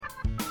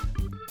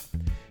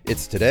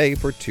It's today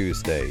for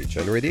Tuesday,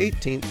 January the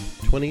 18th,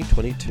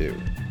 2022.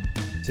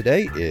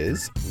 Today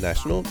is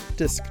National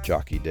Disc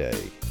Jockey Day,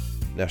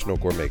 National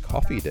Gourmet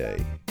Coffee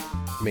Day,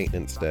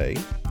 Maintenance Day,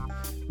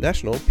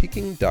 National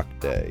Peking Duck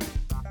Day,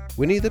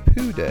 Winnie the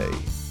Pooh Day,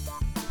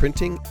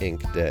 Printing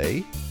Ink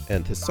Day,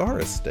 and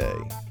Thesaurus Day.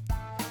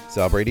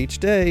 Celebrate each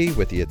day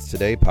with the It's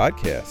Today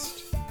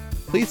podcast.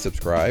 Please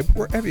subscribe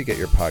wherever you get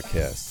your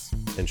podcasts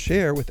and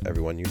share with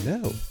everyone you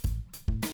know.